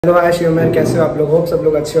Hello hi शिवमैन, कैसे हो आप लोग? होप सब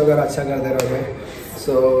लोग अच्छे होगा और अच्छा करते रहोगे।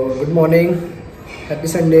 So good morning, happy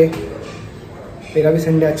Sunday. मेरा भी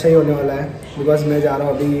संडे अच्छा ही होने वाला है बिकॉज मैं जा रहा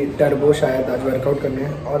हूँ अभी टर्बो शायद आज वर्कआउट करने,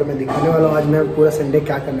 और मैं दिखाने वाला हूँ आज मैं पूरा संडे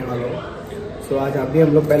क्या करने वाला हूँ। सो आज अभी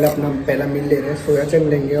हम लोग पहले अपना पहला मील ले रहे हैं, सोया चंक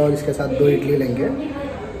लेंगे और इसके साथ 2 इडली लेंगे।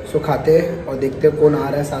 सो खाते और देखते कौन आ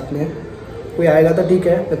रहा है साथ में। कोई आएगा तो ठीक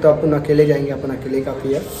है, तो अपन अकेले जाएंगे, अपन अकेले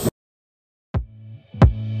काफ़ी है।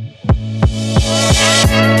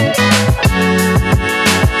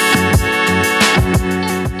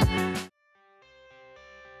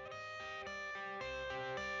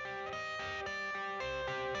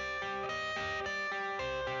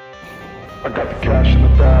 I got the cash in the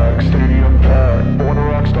bag, stadium packed, born a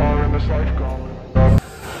rock star in this life gone.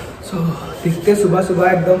 So दिखते सुबह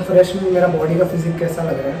सुबह एकदम फ्रेश में मेरा बॉडी का फिजिक कैसा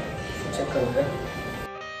लग रहा है चेक करते हैं।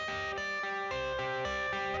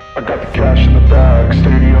 I got the cash in the bag,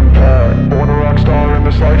 stadium packed, born a rock star in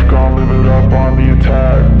this life gone, live it up on the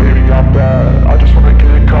attack, baby I'm bad, I just wanna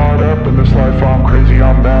get caught up in this life, I'm crazy,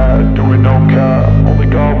 I'm mad, doing no cap, only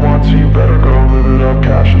God wants you better go live it up,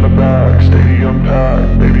 cash in the bag, stadium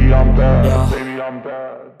packed, baby I'm bad, baby I'm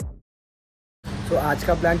bad. तो आज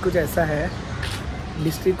का plan कुछ ऐसा है,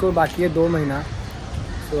 district को बाकी है 2 महीना।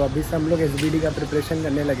 तो अभी से हम लोग SBD का प्रिपरेशन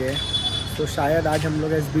करने लगे हैं। तो शायद आज हम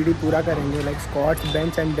लोग SBD पूरा करेंगे, like squats,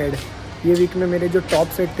 bench and dead. ये वीक में मेरे जो टॉप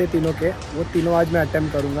सेट थे तीनों के, वो तीनों आज मैं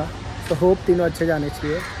अटेम्प्ट करूँगा। तो होप तीनों अच्छे जाने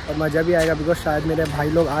चाहिए और मज़ा भी आएगा बिकॉज शायद मेरे भाई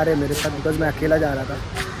लोग आ रहे हैं मेरे साथ, बिकॉज मैं अकेला जा रहा था।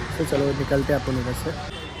 तो चलो निकलते हैं अपन उधर से।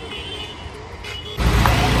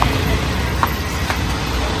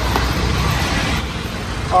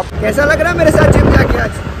 अब कैसा लग रहा है मेरे साथ जिम जाके?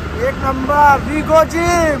 आज 1 नंबर वीगो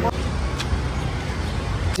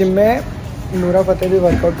जिम में नूरा फतेह भी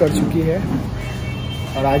वर्कआउट कर चुकी है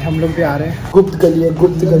और आज हम लोग भी आ रहे हैं। गुप्त गली है,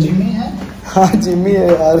 गुप्त गली है। हाँ जिमी है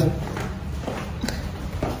यार।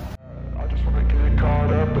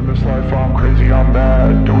 In this life I'm crazy, I'm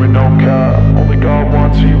mad, doing no cap, only God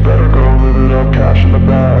wants you better go live it up, cash in the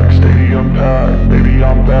bag, stadium packed, baby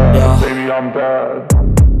I'm bad, baby I'm bad.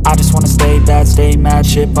 I just wanna stay bad, stay mad,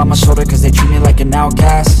 chip on my shoulder cause they treat me like an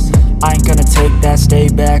outcast. I ain't gonna take that, stay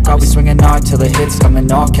back, I'll be swinging hard till the hits come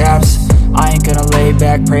in all caps. I ain't gonna lay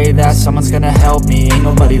back, pray that someone's gonna help me, ain't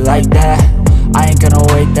nobody like that. I ain't gonna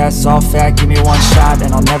wait, that's all fact, give me one shot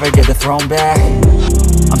and I'll never get the throne back.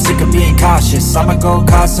 I'm sick of being cautious, I'ma go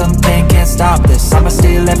cause something, can't stop this. I'ma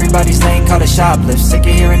steal everybody's lane, call it shoplift. Sick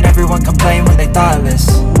of hearing everyone complain when they thoughtless.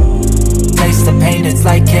 Taste the pain, it's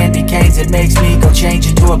like candy canes, it makes me go change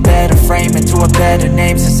into a better frame, into a better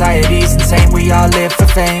name. Society's insane, we all live for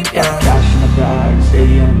fame, yeah. Cash in the bag,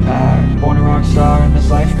 stadium packed, born a rock star in this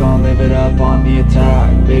life, gonna live it up on the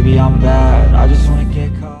attack, baby I'm bad, I just wanna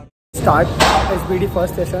get caught. Start SBD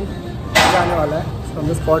first session आने वाला है। तो हम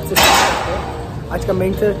लोग squat से start करते हैं। आज का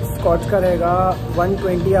मेन से स्क्वाट्स का रहेगा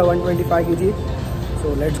 120 या 125 kg। So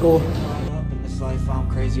let's go. Life I'm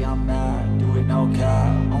crazy, I'm mad, do it no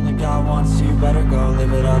cap, only God wants you better go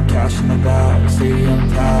live it up, cash in the bag, stadium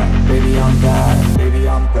packed, baby I'm bad, baby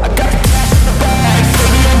I'm bad. I got cash in the bag,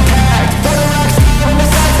 stadium packed, born a rock star in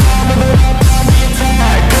this life, I'm live it up on the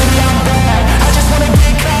attack, baby I'm bad, I just wanna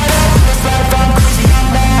get caught up in this life, I'm crazy, I'm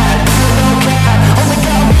mad, do it no cap, only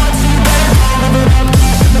God wants you better go live it up,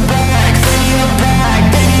 cash in the bag, stadium packed,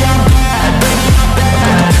 baby I'm bad, baby I'm bad. I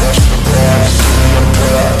got cash in the bag, stadium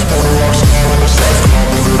packed, born a rock star in this life, I'm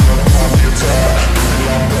live it up on the attack, baby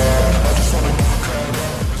I'm bad, I just wanna get caught up in this life.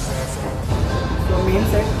 तो main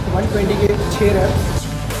set 120 के 6 reps।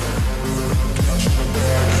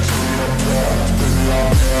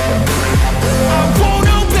 I won't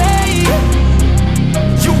obey.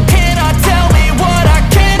 You cannot tell me what I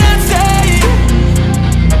cannot say.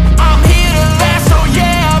 I'm here to last, so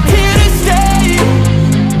yeah, I'm here to stay.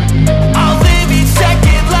 I'll live each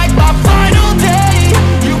second like my final day.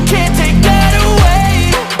 You can't take that away.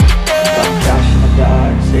 Cash in the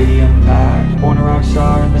bag, stadium packed, born a rock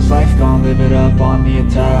star in this life, gonna live it up on the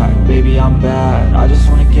attack. Baby, I'm bad, I just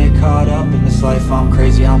wanna get caught up in this life, I'm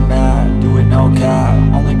crazy, I'm mad, do it no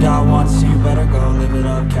cap, only God wants you better go live it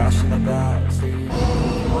up, cash in the bag.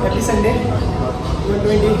 Happy Sunday.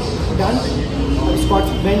 120 done. अब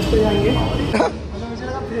squats bench पे जाएंगे।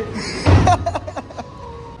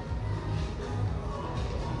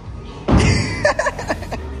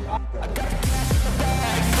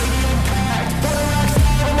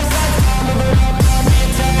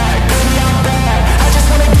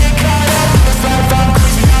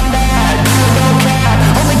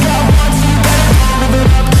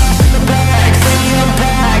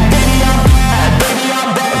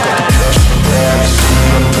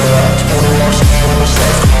 Born a rock star in this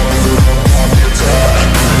life, I'm live it up on the attack.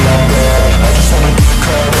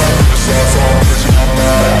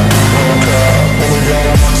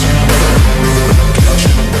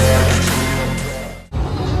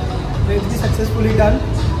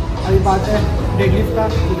 Deadlift का,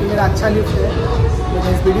 क्योंकि मेरा अच्छा lift है। तो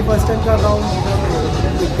मैं स्पीडी फर्स्ट टाइम कर रहा हूँ,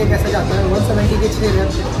 देखते कैसे जाता है। 170 के 6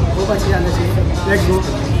 रेप्स बहुत अच्छे जाना चाहिए। Let's go.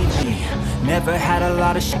 Never had a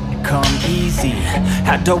lot of shit come easy.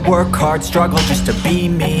 Had to work hard, struggle just to be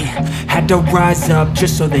me. Had to rise up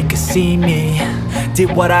just so they could see me.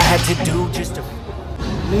 Did what I had to do just to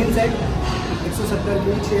main set 170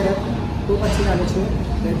 के 6 rape बहुत अच्छे जाने चाहिए।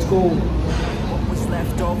 Let's go. What was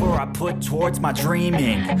left over I put towards my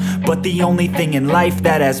dreaming. But the only thing in life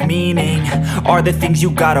that has meaning are the things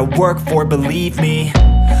you gotta work for, believe me.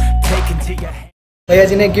 Take into your भैया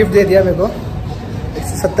जी ने gift दे दिया मेरे को।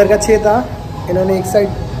 170 का 6 था, इन्होंने एक side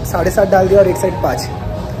 7.5 डाल दिया और एक साइड 5।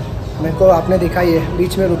 मेरे को आपने देखा ये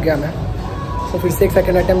बीच में रुक गया मैं, तो फिर से एक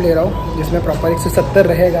सेकेंड अटेम्प्ट ले रहा हूँ जिसमें प्रॉपर 170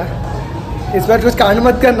 रहेगा। इस बार कुछ कांड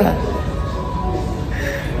मत करना।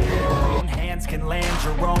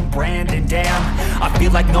 your own brand, and damn, I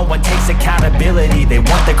feel like no one takes accountability. They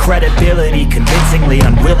want the credibility, convincingly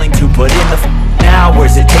unwilling to put in the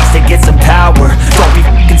hours it takes to get some power. Don't be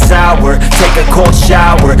f***ing sour, take a cold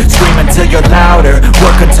shower, scream until you're louder,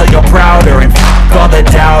 work until you're prouder, and f*** all the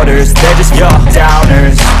doubters, they're just your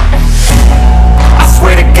downers. I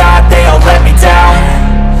swear to God they all let me down.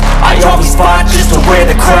 I always fought just to wear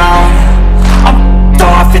the crown. I'm f***ed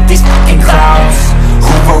off at these f***ing clowns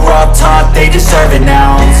who were all taught they deserve an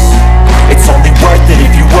ounce. It's only worth it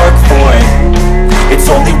if you work for it. It's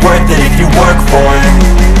only worth it if you work for it.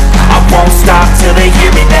 I won't stop till they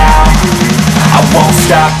hear me now. I won't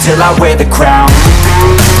stop till I wear the crown.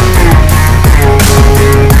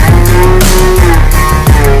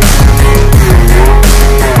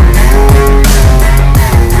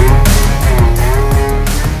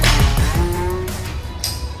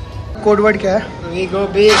 Code word क्या है?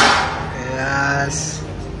 WEGOBIG। Yes.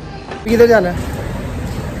 किधर जाना है?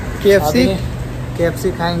 KFC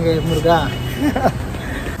खाएंगे मुर्गा।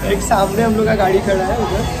 एक सामने हम लोग का गाड़ी खड़ा है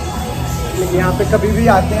उधर, लेकिन यहाँ पे कभी भी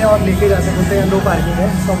आते हैं और लेके जाते बोलते हैं नो पार्किंग है,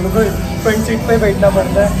 तो हम लोग को फ्रंट सीट पे बैठना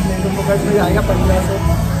पड़ता है, नहीं तो पकड़ में जाएगा 15 से।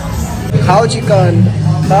 खाओ चिकन,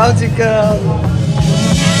 खाओ चिकन।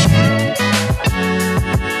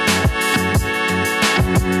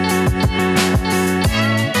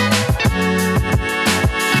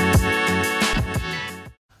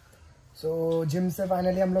 जिम से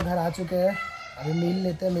फाइनली हम लोग घर आ चुके हैं। अभी मील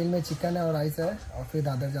लेते हैं, मील में चिकन है और राइस है, और फिर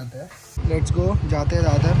दादर जाते हैं। लेट्स गो, जाते हैं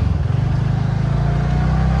दादर।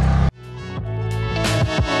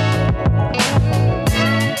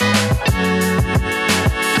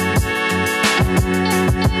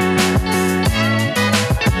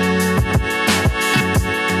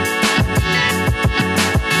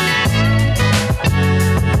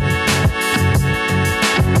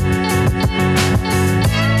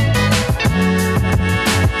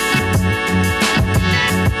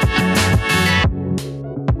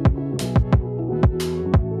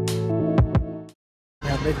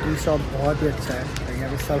 टी शॉप बहुत ही अच्छा है, यहाँ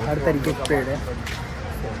पे सब हर तरीके के पेड़ है।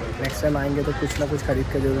 नेक्स्ट टाइम आएंगे तो कुछ ना कुछ खरीद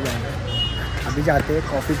के जरूर जाएंगे। अभी जाते हैं,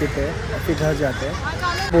 कॉफ़ी पीते हैं और फिर घर जाते हैं।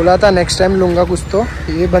 बोला था नेक्स्ट टाइम लूँगा कुछ, तो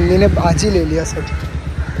ये बंदी ने आज ही ले लिया सब।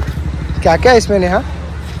 क्या क्या है इसमें नेहा?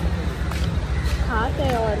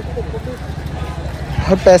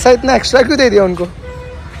 और पैसा इतना एक्स्ट्रा क्यों दे दिया उनको?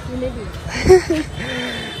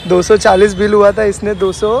 240 बिल हुआ था, इसने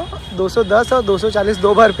 210 और 240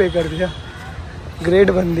 2 बार पे कर दिया। ग्रेट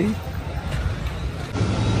बंदी। सो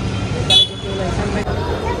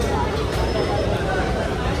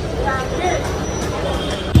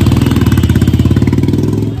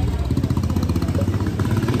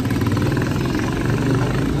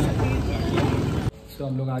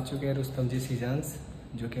हम लोग आ चुके हैं रुस्तम जी सीजन्स,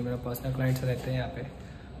 जो कि मेरा पर्सनल क्लाइंट्स रहते हैं यहाँ पे।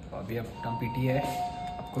 और अभी अब टम पीटी है,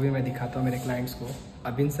 आपको भी मैं दिखाता हूँ मेरे क्लाइंट्स को,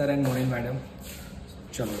 अबिन सर एंड मोनिल मैडम।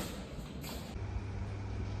 चलो।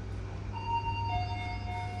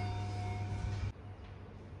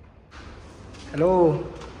 हेलो,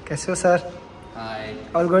 कैसे हो सर? हाय।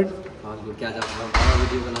 All good? All good. क्या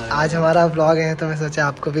वीडियो बना रहे हैं? आज हमारा व्लॉग है, तो मैं सोचा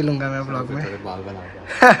आपको भी लूँगा मैं व्लॉग में। बाल बना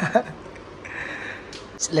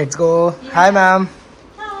लेट्स गो। Hi ma'am.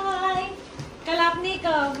 हाय। कल आपने एक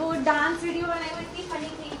वो डांस वीडियो बनाई हुई थी, फनी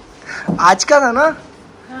थी। आज का था ना?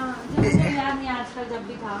 हाँ, जब मुझे याद नहीं, आज का जब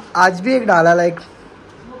भी था। आज भी एक डाला, like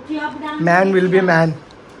club dance, man will be man.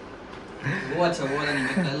 वो अच्छा वो वाला नहीं,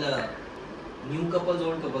 कल न्यू कपल्स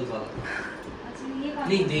ओल्ड कपल्स वाला।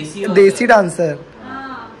 नहीं, देसी डांसर।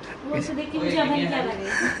 हाँ, वो तो देख के मुझे अभी क्या लगे।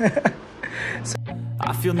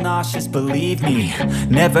 I feel nauseous, believe me.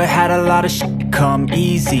 Never had a lot of shit come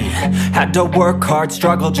easy. Had to work hard,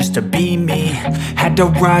 struggle just to be me. Had to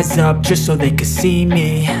rise up just so they could see me.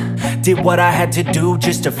 Did what I had to do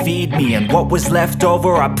just to feed me, and what was left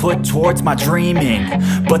over I put towards my dreaming.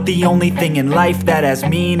 But the only thing in life that has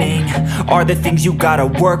meaning are the things you gotta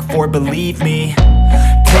work for, believe me.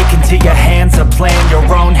 Take into your hands a plan, your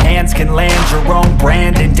own hands can land your own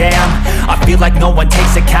brand. And damn, I feel like no one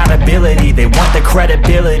takes accountability. They want the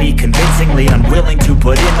credibility, convincingly unwilling to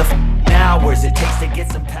put in the hours it takes to get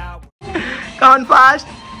some power. Come on, fast.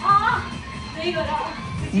 नहीं हो रहा।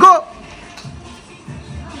 Go.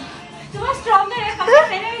 तुम्हारा stronger है, पक्का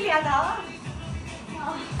मैंने भी लिया था।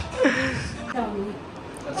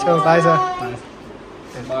 So bye sir.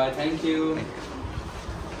 Bye, thank you.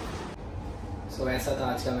 So ऐसा था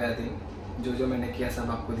आज का मेरा दिन, जो मैंने किया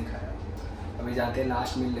सब आपको दिखाया। अभी जाते हैं,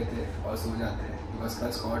 लास्ट मील लेते हैं और सो जाते हैं, बिकॉज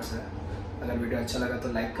कल स्क्वाड्स है। अगर वीडियो अच्छा लगा तो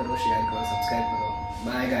लाइक करो, शेयर करो, सब्सक्राइब करो।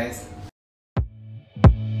 Bye guys.